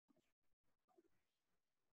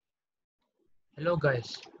Hello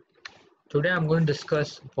guys, today I'm going to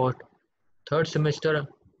discuss about third semester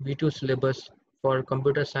V2 syllabus for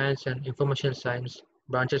computer science and information science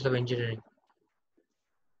branches of engineering.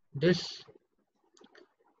 This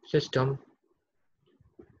system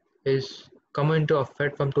is coming into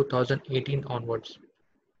effect from 2018 onwards,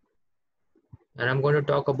 and I'm going to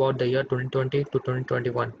talk about the year 2020 to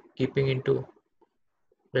 2021, keeping into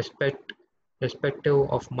respect respective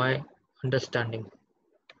of my understanding.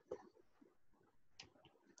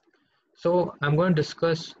 So I'm going to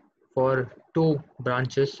discuss for two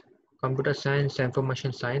branches, computer science and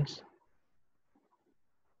information science.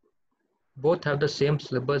 Both have the same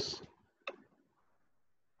syllabus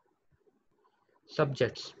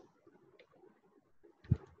subjects.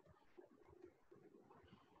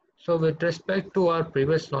 So with respect to our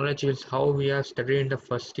previous knowledge is how we have studied in the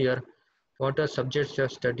first year, what are subjects you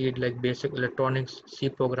have studied like basic electronics, C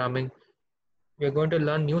programming. We are going to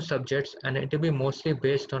learn new subjects and it will be mostly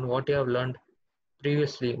based on what you have learned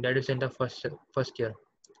previously, that is in the first year.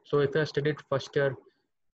 So if you have studied first year,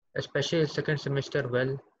 especially second semester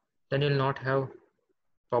well, then you'll not have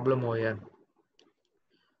problem over here.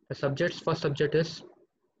 The first subject is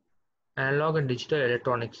analog and digital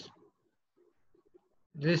electronics.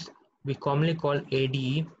 This we commonly call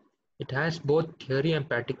ADE. It has both theory and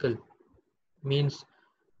practical. Means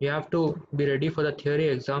you have to be ready for the theory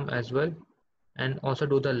exam as well and also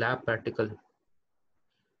do the lab practical.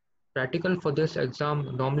 Practical for this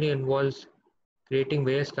exam normally involves creating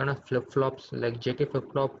various kind of flip-flops like JK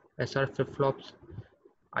flip-flop, SR flip-flops,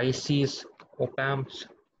 ICs, op-amps,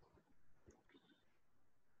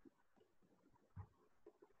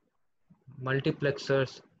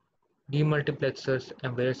 multiplexers, demultiplexers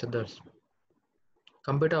and various others.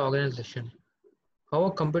 Computer organization. How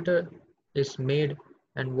a computer is made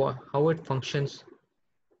and how it functions,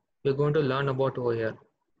 we're going to learn about over here.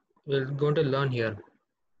 We're going to learn here.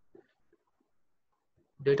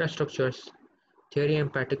 Data structures, theory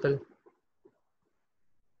and practical,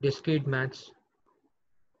 discrete maths,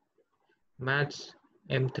 maths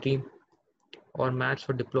M3 or maths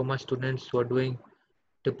for diploma students who are doing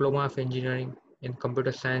diploma of engineering in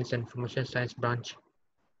computer science and information science branch,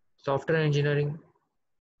 software engineering,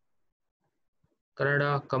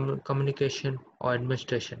 Kannada communication or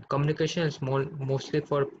administration. Communication is mostly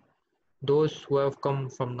for those who have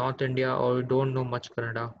come from North India or don't know much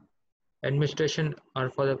Kannada. Administration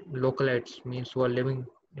are for the localites, means who are living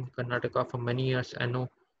in Karnataka for many years and know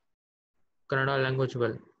Kannada language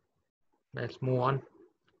well. Let's move on.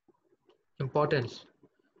 Importance.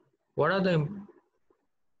 What are the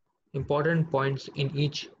important points in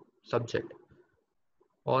each subject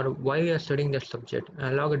or why we are studying that subject?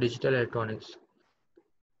 Analog and digital electronics.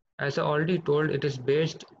 As I already told, it is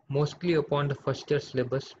based mostly upon the first year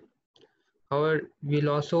syllabus. However, we'll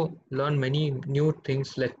also learn many new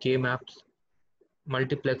things like K-maps,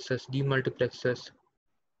 multiplexers, demultiplexers,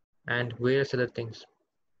 and various other things.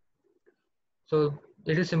 So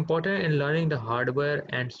it is important in learning the hardware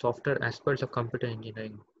and software aspects of computer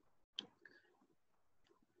engineering.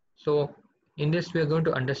 So in this we are going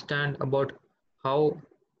to understand about how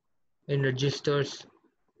in registers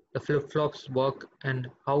the flip-flops work and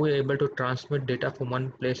how we are able to transmit data from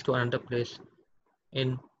one place to another place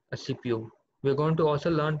in a CPU. We are going to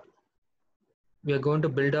also learn, we are going to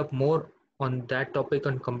build up more on that topic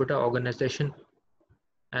on computer organization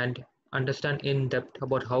and understand in depth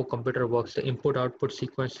about how computer works, the input output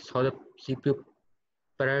sequences, how the CPU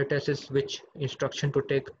prioritizes which instruction to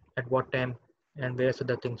take at what time and various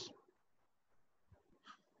other things.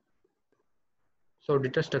 So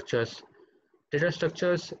data structures. Data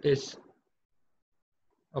structures is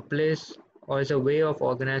a place or is a way of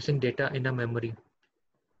organizing data in a memory.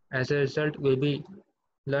 As a result, we'll be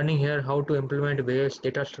learning here how to implement various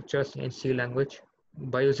data structures in C language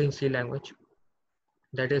by using C language.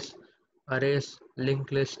 That is arrays,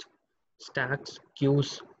 linked list, stacks,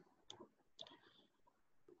 queues,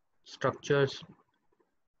 structures.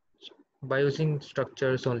 By using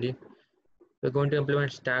structures only, we're going to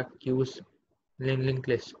implement stack, queues, linked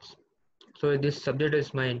lists. So this subject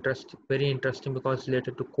is my interest, very interesting because it's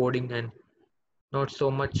related to coding and not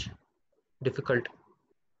so much difficult.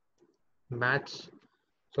 Maths.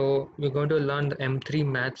 So we're going to learn the M3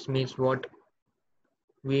 maths means what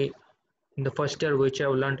we in the first year which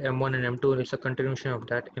I've learned M1 and M2 is a continuation of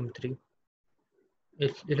that M3.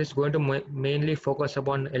 It is going to mainly focus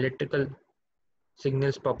upon electrical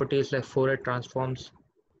signals properties like Fourier transforms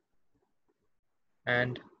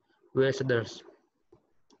and various others.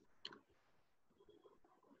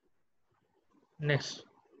 Next,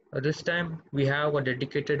 this time we have a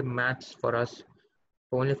dedicated maths for us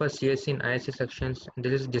only for CSE and ISC sections, and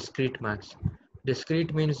this is discrete maths.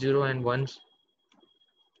 Discrete means 0 and 1s.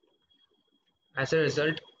 As a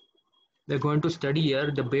result, we're going to study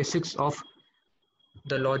here the basics of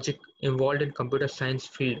the logic involved in computer science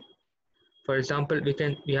field. For example,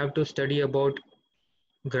 we have to study about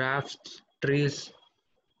graphs, trees.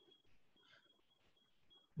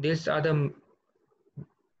 These are the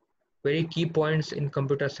very key points in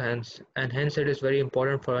computer science, and hence it is very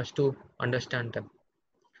important for us to understand them.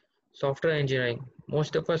 Software engineering.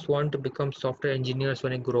 Most of us want to become software engineers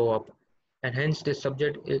when we grow up, and hence this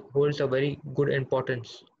subject holds a very good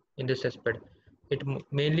importance in this aspect. It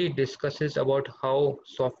mainly discusses about how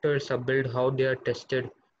softwares are built, how they are tested,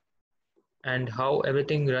 and how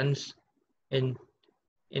everything runs in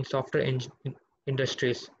software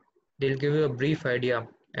industries. They'll give you a brief idea,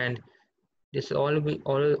 and this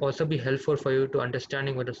will also be helpful for you to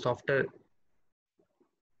understanding whether software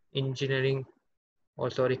engineering or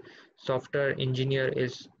sorry software engineer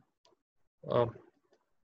is a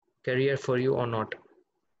career for you or not.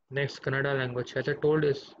 Next, Kannada language. As I told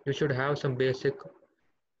is you should have some basic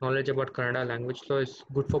knowledge about Kannada language, so it's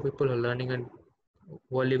good for people who are learning and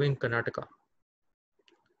who are living in Karnataka,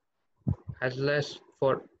 as well as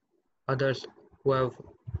for others who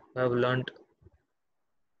have learned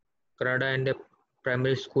Kannada in the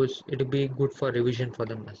primary schools. It will be good for revision for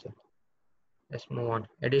them as well. Let's move on.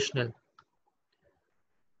 Additional.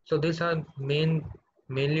 So these are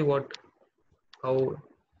mainly what how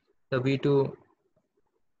the V2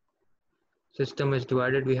 system is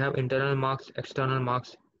divided. We have internal marks, external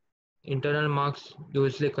marks. Internal marks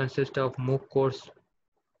usually consist of MOOC course,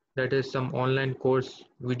 that is some online course,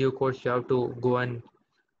 video course you have to go and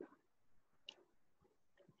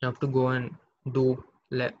do,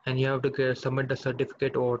 and you have to submit the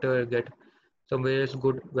certificate or whatever you get. Some various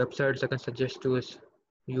good websites I can suggest to is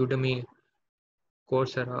Udemy,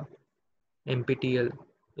 Coursera, NPTEL.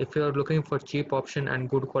 If you are looking for cheap option and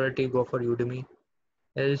good quality, go for Udemy.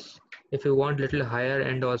 Else, if you want little higher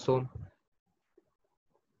end also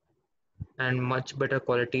and much better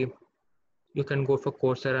quality, you can go for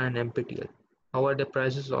Coursera and NPTEL. However, the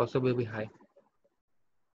prices also will be high.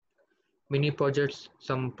 Mini projects,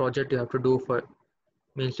 some project you have to do for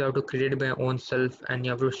means you have to create by your own self and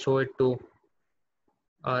you have to show it to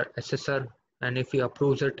our assessor, and if he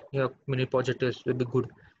approves it, your mini project is will be good.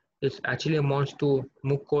 It actually amounts to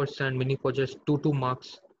MOOC course and mini projects 2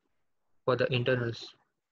 marks for the internals.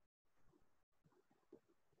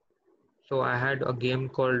 So I had a game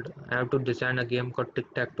called I have to design a game called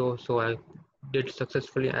Tic Tac Toe. So I did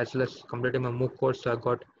successfully as well as completed my MOOC course. So I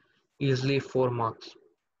got easily 4 marks.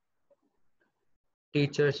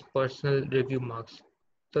 Teachers personal review marks.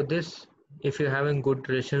 So this, if you're having good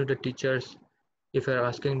relation with the teachers, if you're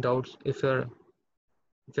asking doubts, if you're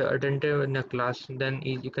attentive in a class, then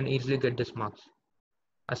you can easily get this marks.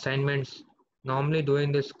 Assignments. Normally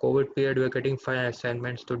during this COVID period, we're getting 5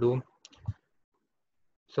 assignments to do.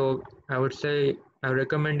 So I would say I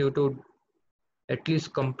recommend you to at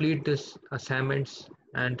least complete this assignments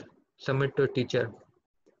and submit to a teacher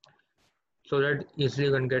so that easily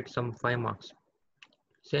you can get some 5 marks.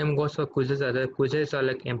 Same goes for quizzes. Other quizzes are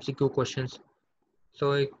like MCQ questions.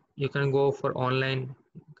 So you can go for online,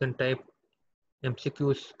 you can type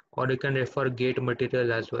MCQs or you can refer GATE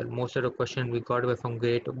material as well. Most of the questions we got away from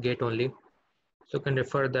GATE only. So you can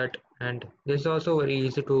refer that, and this is also very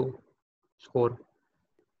easy to score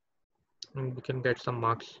and we can get some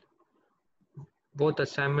marks. Both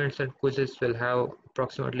assignments and quizzes will have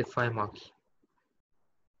approximately 5 marks.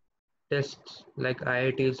 Tests like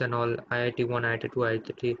IITs and all, IIT 1, IIT 2,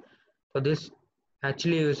 IIT 3. So this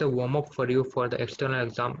actually is a warm up for you for the external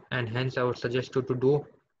exam, and hence I would suggest you to do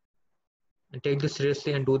and take this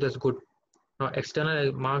seriously and do this good. Now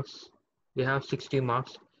external marks, we have 60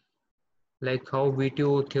 marks. Like how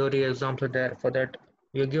V2 theory exams are there, for that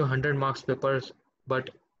you give 100 marks papers, but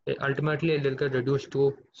ultimately it will get reduced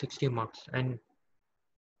to 60 marks, and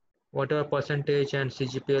whatever percentage and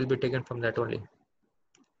CGPA will be taken from that only.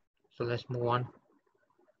 So let's move on.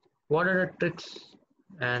 What are the tricks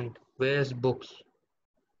and where's books?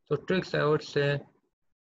 So tricks, I would say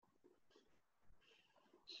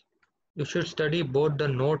you should study both the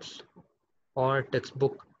notes or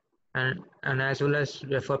textbook, and as well as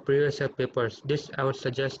refer previous year papers. This I would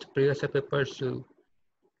suggest previous year papers you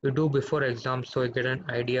do before exams so you get an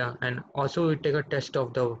idea, and also you take a test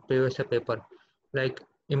of the previous year paper. Like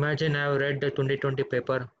imagine I have read the 2020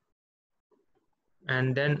 paper,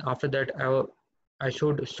 and then after that I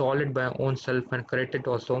should solve it by my own self and correct it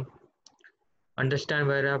also, understand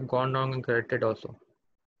where I have gone wrong and correct it also.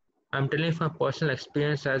 I'm telling from personal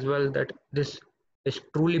experience as well that this is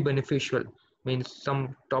truly beneficial. Means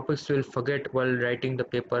some topics you will forget while writing the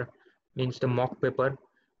paper, means the mock paper,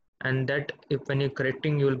 and that if when you're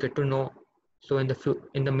correcting you will get to know. So in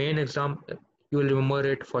the main exam you will remember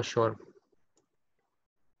it for sure.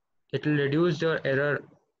 It will reduce your error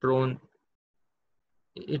prone.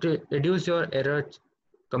 It will reduce your error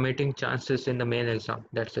committing chances in the main exam.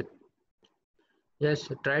 That's it. Yes,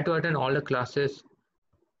 try to attend all the classes.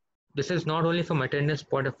 This is not only from attendance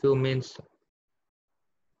point of view, means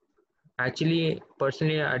actually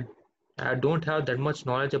personally I don't have that much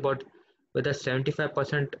knowledge about whether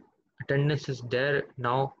 75% attendance is there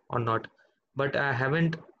now or not. But I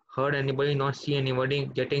haven't heard anybody, not see anybody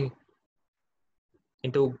getting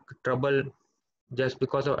into trouble just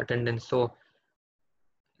because of attendance. So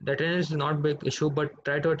the attendance is not a big issue, but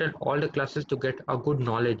try to attend all the classes to get a good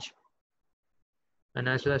knowledge and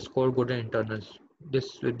as well as score good in internals.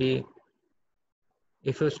 This will be,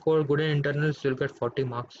 if you score good in internals, you'll get 40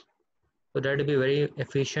 marks. So that will be very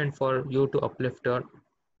efficient for you to uplift your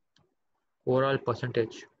overall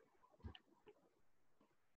percentage.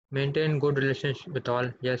 Maintain good relations with all.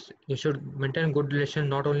 Yes, you should maintain good relation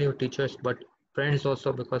not only with teachers but friends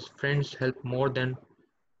also, because friends help more than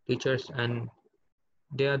teachers, and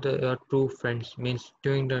they are your true friends. Means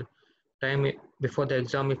during the time before the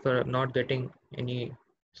exam, if you're not getting any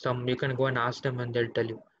some, you can go and ask them and they'll tell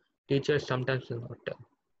you. Teachers sometimes will not tell.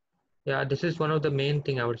 Yeah, this is one of the main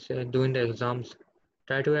thing I would say during the exams.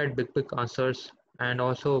 Try to add big answers and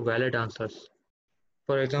also valid answers.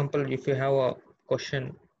 For example, if you have a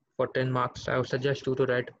question for 10 marks, I would suggest you to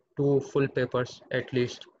write two full papers at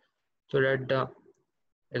least, so that the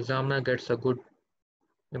examiner gets a good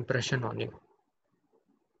impression on you.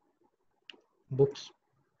 Books.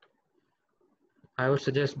 I would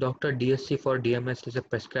suggest Dr. DSC for DMS is a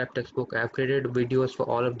prescribed textbook. I have created videos for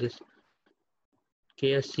all of this.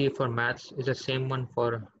 KSC for maths is the same one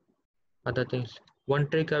for other things. One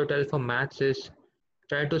trick I would tell for maths is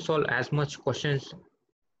try to solve as much questions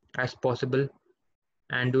as possible,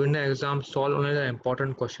 and during the exam solve only the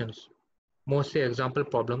important questions, mostly example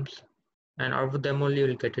problems, and out of them only you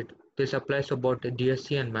will get it. This applies to both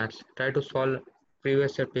DSC and maths. Try to solve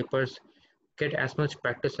previous year papers, get as much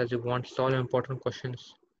practice as you want, solve important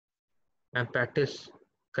questions, and practice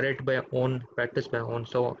correct by own, practice by own.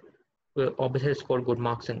 So we'll obviously score good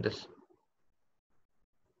marks in this.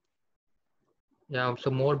 Yeah,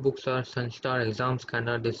 so more books are Sunstar Exam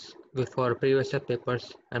Scanner, this for previous year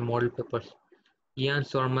papers and model papers. Ian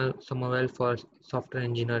Somerville for software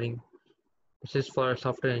engineering. This is for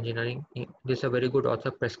software engineering. This is a very good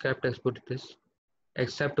author, prescribed textbook it is,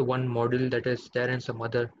 except one module that is there in some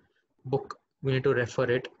other book. We need to refer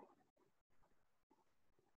it.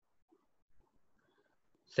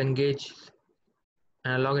 Cengage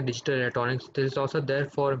Analog and Digital Electronics. This is also there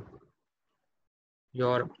for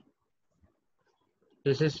your,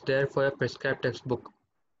 this is there for a prescribed textbook.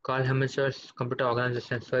 Carl Hemmer's Computer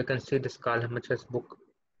Organization. So you can see this Carl Hemmer's book.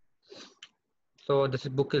 So this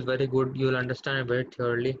book is very good. You will understand it very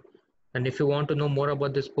thoroughly. And if you want to know more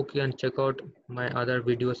about this book, you can check out my other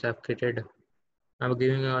videos I've created. I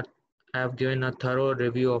have given a thorough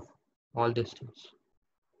review of all these things.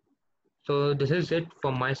 So this is it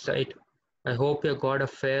from my side. I hope you got a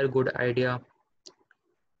fair good idea,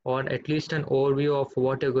 or at least an overview of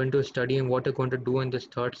what you're going to study and what you're going to do in this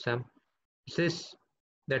third sem. This is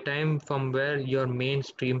the time from where your main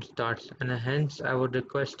stream starts, and hence I would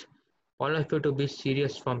request all of you to be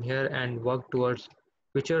serious from here and work towards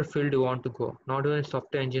whichever field you want to go. Not only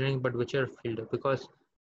software engineering, but whichever field, because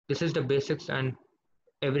this is the basics, and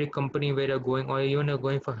every company where you're going, or even you're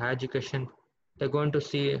going for higher education, they're going to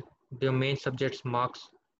see their main subjects marks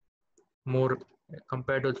more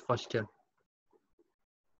compared to the first year.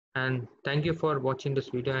 And thank you for watching this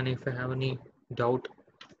video, and if you have any doubt,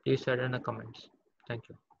 please add in the comments. Thank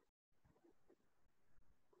you.